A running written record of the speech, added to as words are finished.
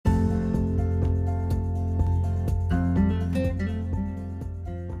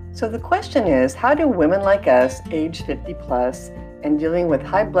So the question is, how do women like us, age 50 plus, and dealing with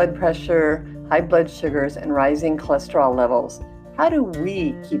high blood pressure, high blood sugars, and rising cholesterol levels, how do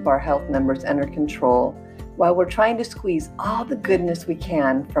we keep our health numbers under control while we're trying to squeeze all the goodness we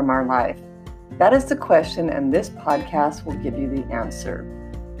can from our life? That is the question, and this podcast will give you the answer.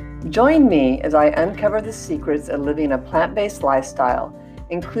 Join me as I uncover the secrets of living a plant-based lifestyle,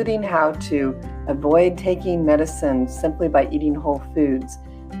 including how to avoid taking medicine simply by eating whole foods,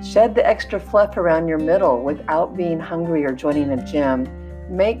 shed the extra fluff around your middle without being hungry or joining a gym,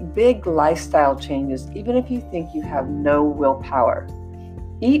 make big lifestyle changes even if you think you have no willpower.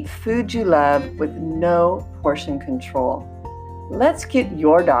 Eat food you love with no portion control. Let's get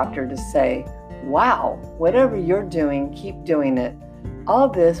your doctor to say, wow, whatever you're doing, keep doing it. All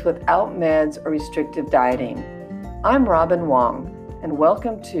this without meds or restrictive dieting. I'm Robin Wong, and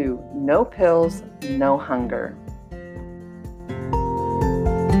welcome to No Pills, No Hunger.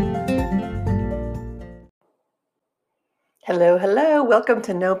 Hello. Welcome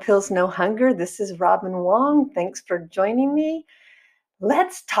to No Pills, No Hunger. This is Robin Wong. Thanks for joining me.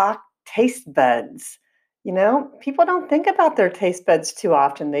 Let's talk taste buds. You know, people don't think about their taste buds too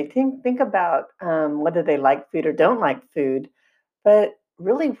often. They think about whether they like food or don't like food. But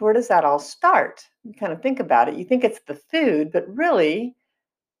really, where does that all start? You kind of think about it. You think it's the food, but really,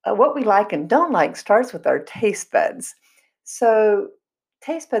 what we like and don't like starts with our taste buds. So,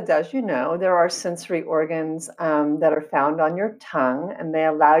 taste buds, as you know, there are sensory organs that are found on your tongue, and they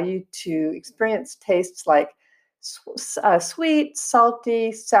allow you to experience tastes like sweet,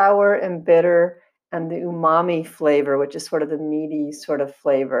 salty, sour, and bitter, and the umami flavor, which is sort of the meaty sort of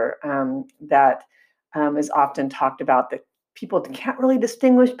flavor that is often talked about that people can't really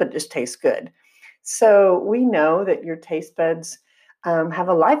distinguish, but just tastes good. So we know that your taste buds have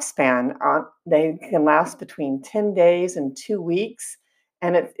a lifespan. They can last between 10 days and 2 weeks.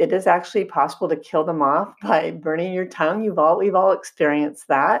 And it is actually possible to kill them off by burning your tongue. We've all experienced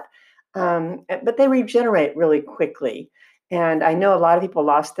that. But they regenerate really quickly. And I know a lot of people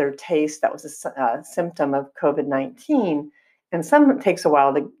lost their taste. That was a symptom of COVID-19. And some it takes a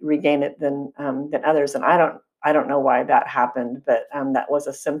while to regain it than others. And I don't know why that happened, but that was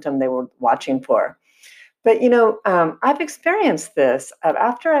a symptom they were watching for. But I've experienced this.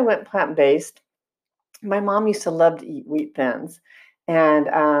 After I went plant-based, my mom used to love to eat wheat thins, and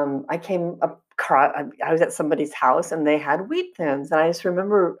I was at somebody's house and they had wheat thins, and I just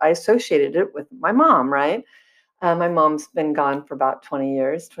remember I associated it with my mom. Right, my mom's been gone for about 20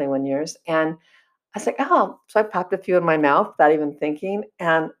 years, 21 years, and I was like, oh, so I popped a few in my mouth without even thinking,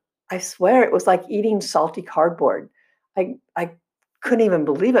 and I swear it was like eating salty cardboard. I couldn't even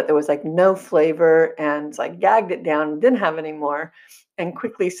believe it. There was like no flavor, and so I gagged it down, didn't have any more, and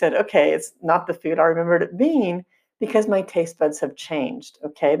quickly said, okay, it's not the food I remembered it being because my taste buds have changed.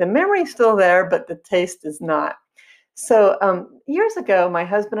 Okay, the memory's still there, but the taste is not. So years ago, my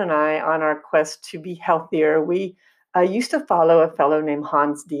husband and I, on our quest to be healthier, we used to follow a fellow named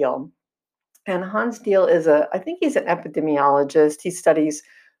Hans Diehl. And Hans Diehl I think he's an epidemiologist. He studies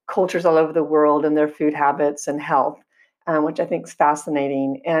cultures all over the world and their food habits and health, which I think is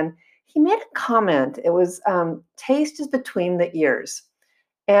fascinating. And he made a comment. It was taste is between the ears.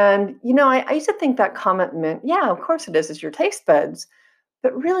 And, I used to think that comment meant, yeah, of course it is. It's your taste buds.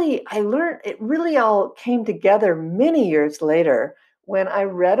 But really, I learned it really all came together many years later when I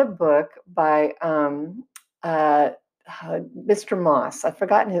read a book by uh, Mr. Moss. I've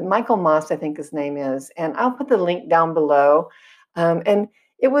forgotten his Michael Moss, I think his name is, and I'll put the link down below. And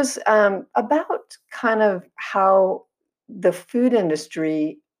it was about kind of how the food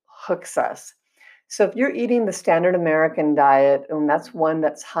industry hooks us. So if you're eating the standard American diet, and that's one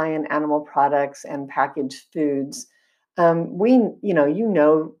that's high in animal products and packaged foods, maybe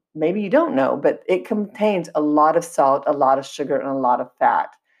you don't know, but it contains a lot of salt, a lot of sugar, and a lot of fat.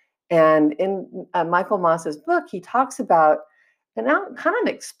 And in Michael Moss's book, he talks about and now kind of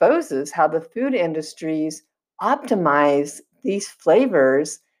exposes how the food industries optimize these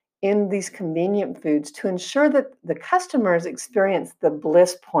flavors in these convenient foods to ensure that the customers experience the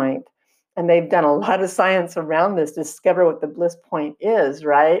bliss point. And they've done a lot of science around this to discover what the bliss point is,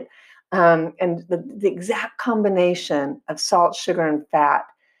 right? And the exact combination of salt, sugar, and fat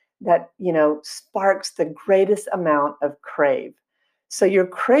that sparks the greatest amount of crave. So your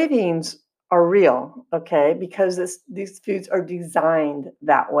cravings are real, okay, because these foods are designed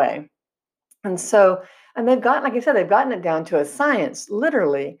that way. And so, and like I said, they've gotten it down to a science,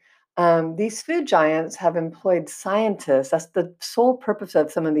 literally. These food giants have employed scientists. That's the sole purpose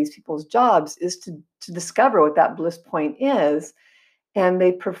of some of these people's jobs, is to discover what that bliss point is. And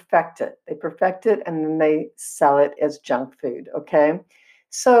they perfect it. And then they sell it as junk food, okay?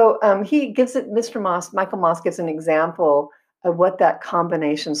 So he gives it, Michael Moss gives an example of what that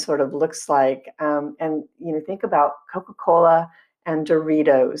combination sort of looks like. And think about Coca-Cola and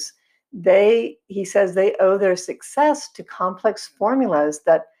Doritos. He says they owe their success to complex formulas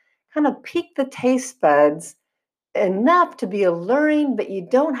that kind of pique the taste buds enough to be alluring, but you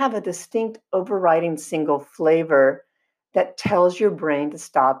don't have a distinct overriding single flavor that tells your brain to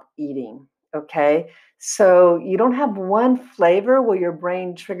stop eating. Okay. So you don't have one flavor where your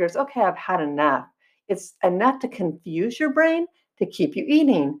brain triggers, okay, I've had enough. It's enough to confuse your brain to keep you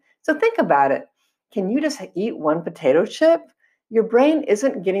eating. So think about it. Can you just eat one potato chip? Your brain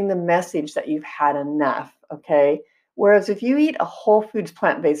isn't getting the message that you've had enough. Okay. Whereas if you eat a whole foods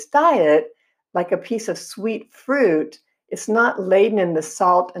plant based diet, like a piece of sweet fruit, it's not laden in the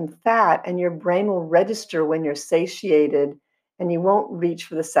salt and fat, and your brain will register when you're satiated and you won't reach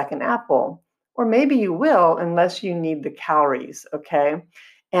for the second apple. Or maybe you will unless you need the calories, okay?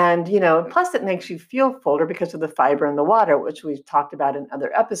 And, plus it makes you feel fuller because of the fiber in the water, which we've talked about in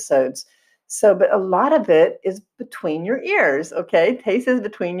other episodes. So, but a lot of it is between your ears, okay? Taste is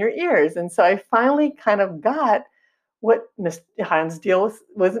between your ears. And so I finally kind of got what Ms. Hans Deal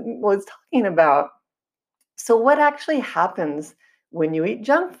was talking about. So, what actually happens when you eat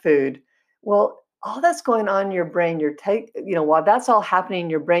junk food? Well, all that's going on in your brain, while that's all happening in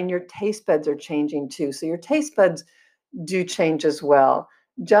your brain, your taste buds are changing too. So, your taste buds do change as well.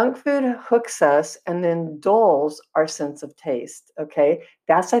 Junk food hooks us and then dulls our sense of taste. Okay.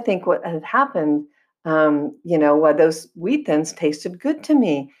 That's, I think, what had happened. While those wheat thins tasted good to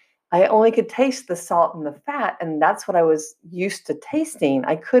me, I only could taste the salt and the fat. And that's what I was used to tasting.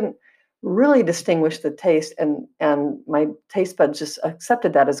 I couldn't really distinguish the taste, and my taste buds just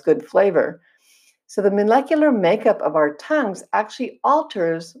accepted that as good flavor. So the molecular makeup of our tongues actually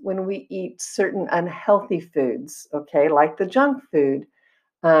alters when we eat certain unhealthy foods, okay, like the junk food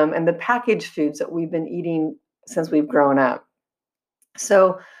and the packaged foods that we've been eating since we've grown up.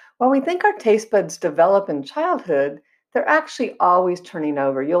 So while we think our taste buds develop in childhood, they're actually always turning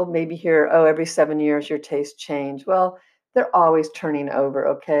over. You'll maybe hear, oh, every 7 years your tastes change. Well, they're always turning over,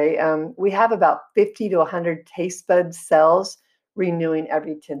 okay? We have about 50 to 100 taste bud cells renewing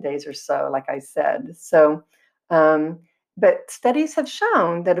every 10 days or so, like I said. So, but studies have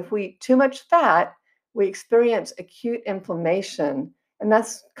shown that if we eat too much fat, we experience acute inflammation, and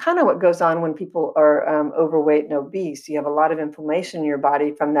that's kind of what goes on when people are overweight and obese. You have a lot of inflammation in your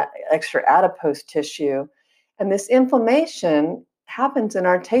body from that extra adipose tissue. And this inflammation happens in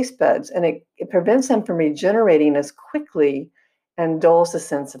our taste buds, and it prevents them from regenerating as quickly and dulls the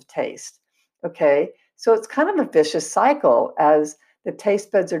sense of taste. Okay. So it's kind of a vicious cycle. As the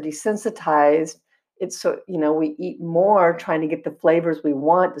taste buds are desensitized, we eat more trying to get the flavors we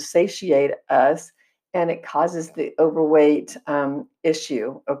want to satiate us, and it causes the overweight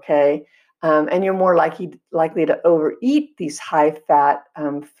issue, okay? And you're more likely to overeat these high fat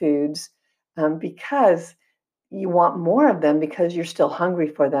foods because you want more of them because you're still hungry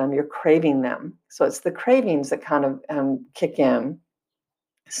for them, you're craving them. So it's the cravings that kind of kick in.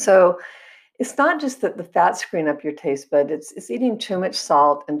 So it's not just that the fats screen up your taste bud, it's eating too much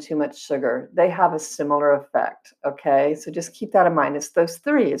salt and too much sugar. They have a similar effect, okay? So just keep that in mind. It's those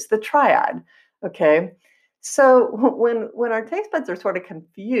three, it's the triad, okay? So when our taste buds are sort of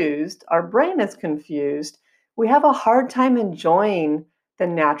confused, our brain is confused, we have a hard time enjoying the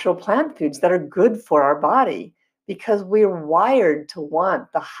natural plant foods that are good for our body because we're wired to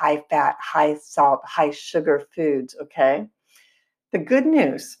want the high fat, high salt, high sugar foods, okay? The good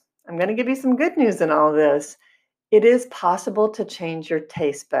news, I'm going to give you some good news in all this. It is possible to change your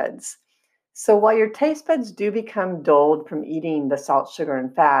taste buds. So while your taste buds do become dulled from eating the salt, sugar,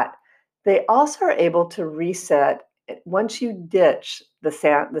 and fat, they also are able to reset once you ditch the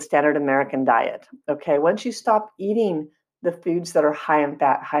standard American diet. Okay, once you stop eating the foods that are high in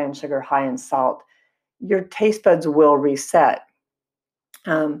fat, high in sugar, high in salt, your taste buds will reset.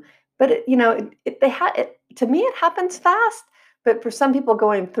 But to me, it happens fast. But for some people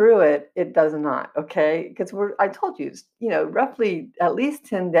going through it, it does not. Okay, because I told you, roughly at least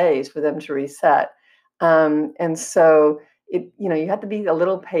 10 days for them to reset. And so you have to be a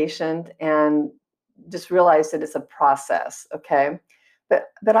little patient and just realize that it's a process. Okay,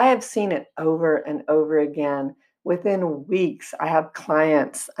 but I have seen it over and over again. Within weeks, I have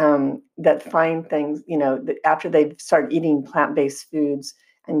clients that find things, that after they've started eating plant-based foods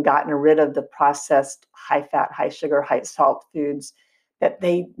and gotten rid of the processed high fat, high sugar, high salt foods, that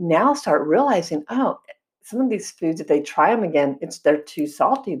they now start realizing, oh, some of these foods, if they try them again, they're too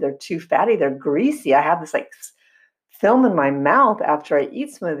salty, they're too fatty, they're greasy. I have this like film in my mouth after I eat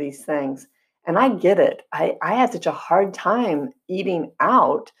some of these things. And I get it. I had such a hard time eating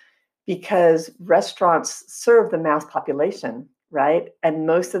out because restaurants serve the mass population, right? And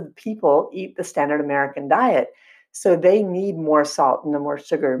most of the people eat the standard American diet. So they need more salt and more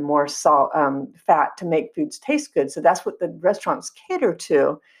sugar, more salt, fat to make foods taste good. So that's what the restaurants cater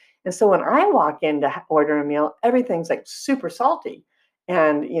to. And so when I walk in to order a meal, everything's like super salty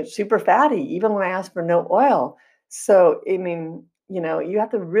and super fatty, even when I ask for no oil. So, I mean, you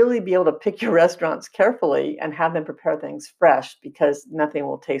have to really be able to pick your restaurants carefully and have them prepare things fresh because nothing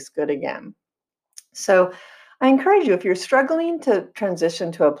will taste good again. So, I encourage you if you're struggling to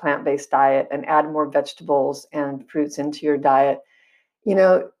transition to a plant based diet and add more vegetables and fruits into your diet,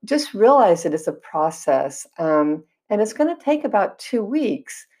 just realize that it's a process and it's going to take about 2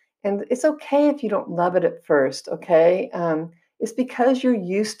 weeks. And it's okay if you don't love it at first, okay? It's because you're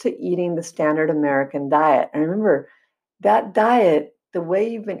used to eating the standard American diet. And remember, that diet, the way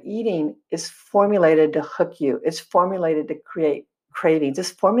you've been eating, is formulated to hook you. It's formulated to create cravings. It's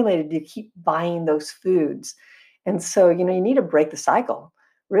formulated to keep buying those foods. And so, you need to break the cycle,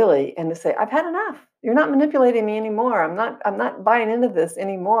 really, and to say, I've had enough. You're not manipulating me anymore. I'm not buying into this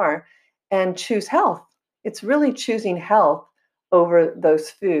anymore. And choose health. It's really choosing health over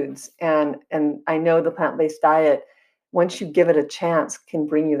those foods. And I know the plant-based diet, once you give it a chance, can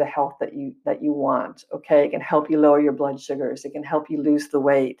bring you the health that you want. Okay, it can help you lower your blood sugars, it can help you lose the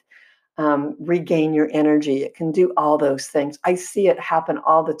weight, regain your energy. It can do all those things. I see it happen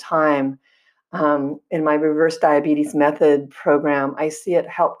all the time. In my reverse diabetes method program, I see it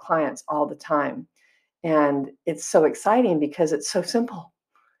help clients all the time, and it's so exciting because it's so simple.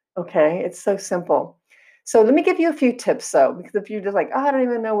 Okay, it's so simple. So let me give you a few tips though, because if you're just like, oh, I don't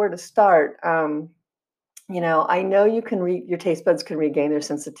even know where to start, I know you can your taste buds can regain their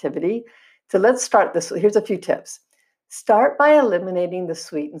sensitivity. So let's start this. Here's a few tips. Start by eliminating the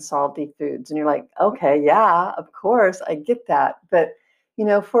sweet and salty foods. And you're like, okay, yeah, of course, I get that. But,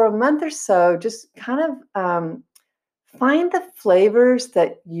 for a month or so, just kind of find the flavors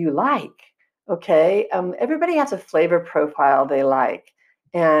that you like. Okay. Everybody has a flavor profile they like.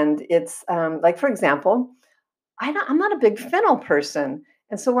 And it's like, for example, I'm not a big fennel person.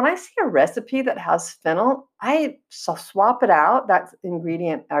 And so when I see a recipe that has fennel, I swap it out, that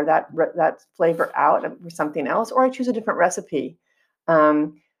ingredient or that flavor out for something else, or I choose a different recipe.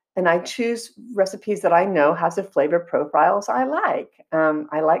 Um, and I choose recipes that I know has the flavor profiles I like.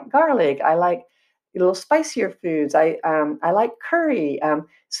 I like garlic. I like a little spicier foods. I like curry.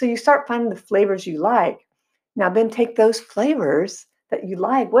 So you start finding the flavors you like. Now then take those flavors that you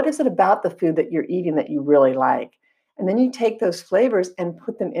like. What is it about the food that you're eating that you really like? And then you take those flavors and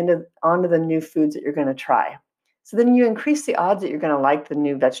put them onto the new foods that you're going to try. So then you increase the odds that you're going to like the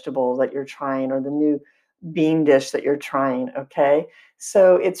new vegetable that you're trying or the new bean dish that you're trying. Okay.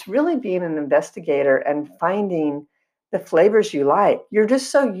 So it's really being an investigator and finding the flavors you like. You're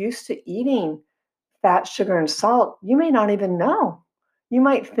just so used to eating fat, sugar, and salt, you may not even know. You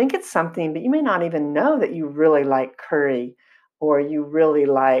might think it's something, but you may not even know that you really like curry or you really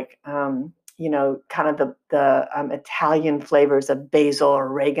like, kind of the Italian flavors of basil,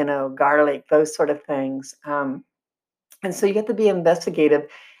 oregano, garlic, those sort of things. And so you have to be investigative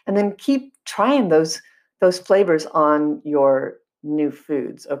and then keep trying those flavors on your new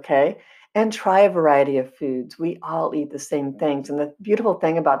foods, okay? And try a variety of foods. We all eat the same things. And the beautiful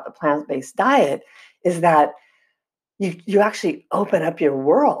thing about the plant-based diet is that you actually open up your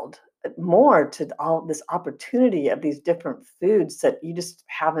world more to all this opportunity of these different foods that you just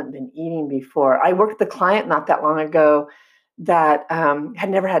haven't been eating before. I worked with a client not that long ago that had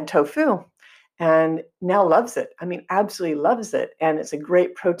never had tofu and now loves it. I mean, absolutely loves it. And it's a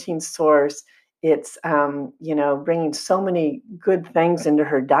great protein source. It's, bringing so many good things into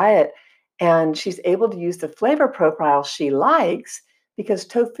her diet. And she's able to use the flavor profile she likes because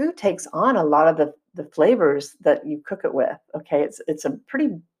tofu takes on a lot of the flavors that you cook it with. Okay, it's a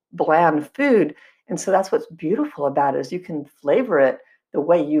pretty bland food, and so that's what's beautiful about it is you can flavor it the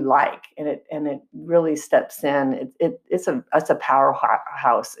way you like, and it really steps in. It's a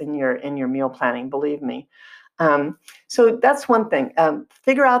powerhouse in your meal planning. Believe me. So that's one thing.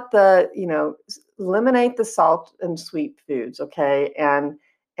 Figure out eliminate the salt and sweet foods. Okay,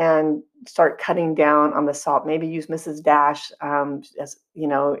 and start cutting down on the salt. Maybe use Mrs. Dash as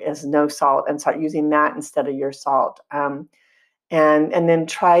no salt, and start using that instead of your salt. And then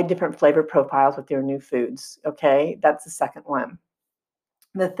try different flavor profiles with your new foods. Okay, that's the second one.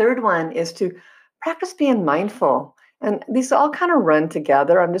 The third one is to practice being mindful. And these all kind of run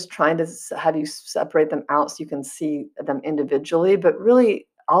together. I'm just trying to have you separate them out so you can see them individually. But really,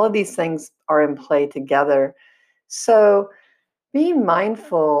 all of these things are in play together. So being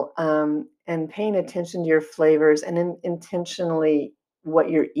mindful and paying attention to your flavors and intentionally what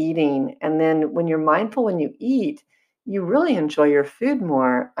you're eating. And then when you're mindful when you eat, you really enjoy your food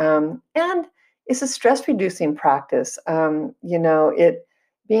more. And it's a stress reducing practice. It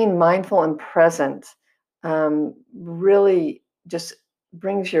being mindful and present really just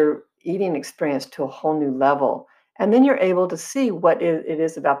brings your eating experience to a whole new level. And then you're able to see what it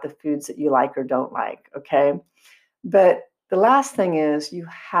is about the foods that you like or don't like. Okay. But the last thing is you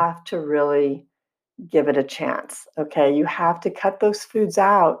have to really give it a chance. Okay. You have to cut those foods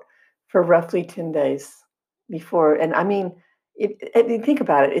out for roughly 10 days before. And I mean, if you think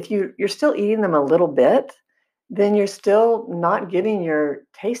about it, if you're still eating them a little bit, then you're still not giving your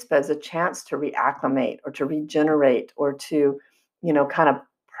taste buds a chance to reacclimate or to regenerate or to, kind of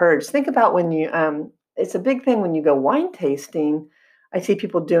purge. Think about when it's a big thing when you go wine tasting. I see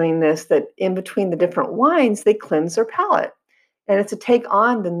people doing this, that in between the different wines, they cleanse their palate. And it's to take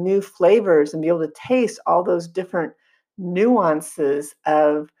on the new flavors and be able to taste all those different nuances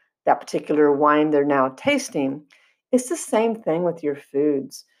of that particular wine they're now tasting. It's the same thing with your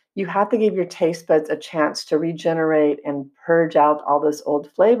foods. You have to give your taste buds a chance to regenerate and purge out all those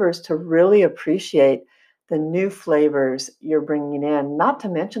old flavors to really appreciate the new flavors you're bringing in, not to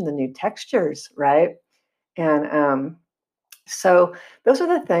mention the new textures, right? And so those are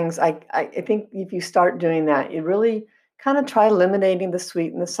the things I think if you start doing that, you really kind of try eliminating the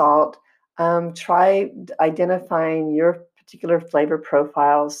sweet and the salt. Try identifying your particular flavor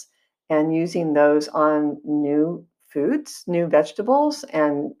profiles and using those on new foods, new vegetables,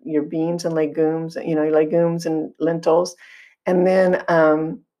 and your beans and legumes, your legumes and lentils. And then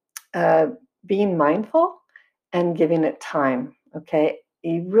uh, being mindful and giving it time. Okay.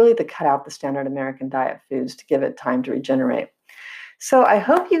 You really have to cut out the standard American diet foods to give it time to regenerate. So I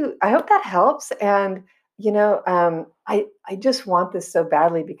hope that helps. And I just want this so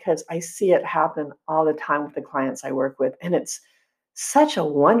badly because I see it happen all the time with the clients I work with, and it's such a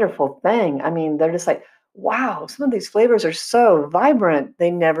wonderful thing. I mean, they're just like, wow, some of these flavors are so vibrant.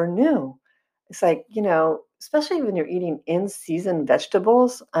 They never knew. It's like, especially when you're eating in season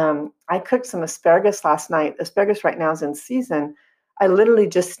vegetables. I cooked some asparagus last night. Asparagus right now is in season. I literally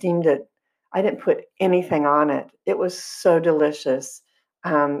just steamed it. I didn't put anything on it. It was so delicious.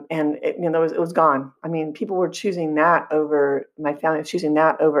 And it was gone. I mean, people were choosing that over, my family was choosing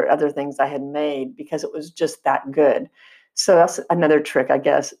that over other things I had made because it was just that good. So that's another trick, I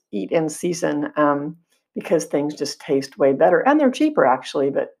guess. Eat in season because things just taste way better, and they're cheaper actually,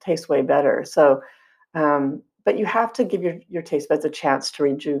 but taste way better. So, but you have to give your taste buds a chance to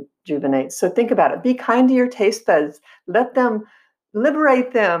rejuvenate. So think about it. Be kind to your taste buds. Let them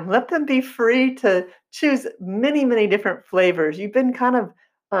liberate them. Let them be free to choose many, many different flavors. You've been kind of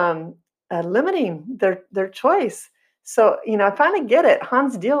limiting their choice. So, I finally get it.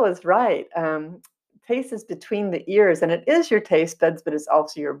 Hans Diel is right. Taste is between the ears, and it is your taste buds, but it's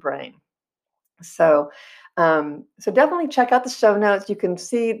also your brain. So definitely check out the show notes. You can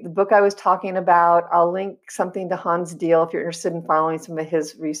see the book I was talking about. I'll link something to Hans Diel if you're interested in following some of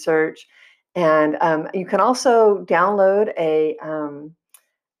his research. And you can also download a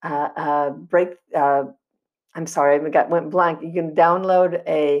break. I'm sorry, went blank. You can download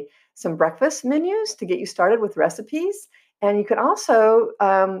some breakfast menus to get you started with recipes, and you can also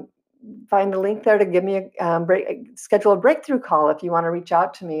find the link there to give me schedule a breakthrough call if you want to reach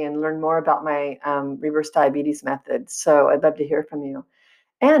out to me and learn more about my reverse diabetes method. So I'd love to hear from you.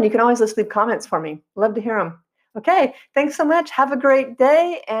 And you can always just leave comments for me. Love to hear them. Okay, thanks so much. Have a great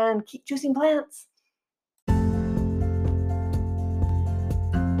day and keep choosing plants.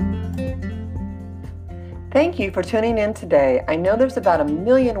 Thank you for tuning in today. I know there's about 1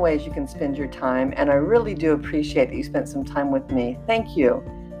 million ways you can spend your time, and I really do appreciate that you spent some time with me. Thank you.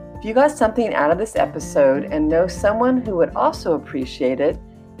 If you got something out of this episode and know someone who would also appreciate it,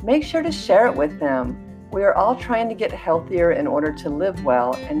 make sure to share it with them. We are all trying to get healthier in order to live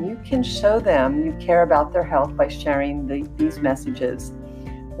well, and you can show them you care about their health by sharing these messages.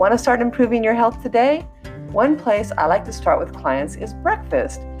 Want to start improving your health today? One place I like to start with clients is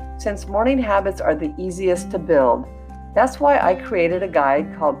breakfast, since morning habits are the easiest to build. That's why I created a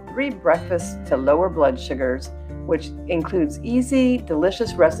guide called 3 Breakfasts to Lower Blood Sugars, which includes easy,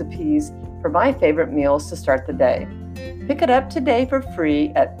 delicious recipes for my favorite meals to start the day. Pick it up today for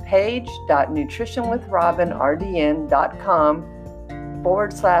free at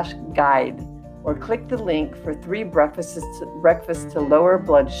page.nutritionwithRobinRDN.com/guide, or click the link for 3 breakfasts to lower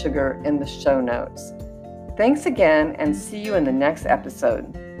blood sugar in the show notes. Thanks again, and see you in the next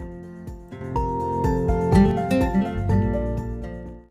episode.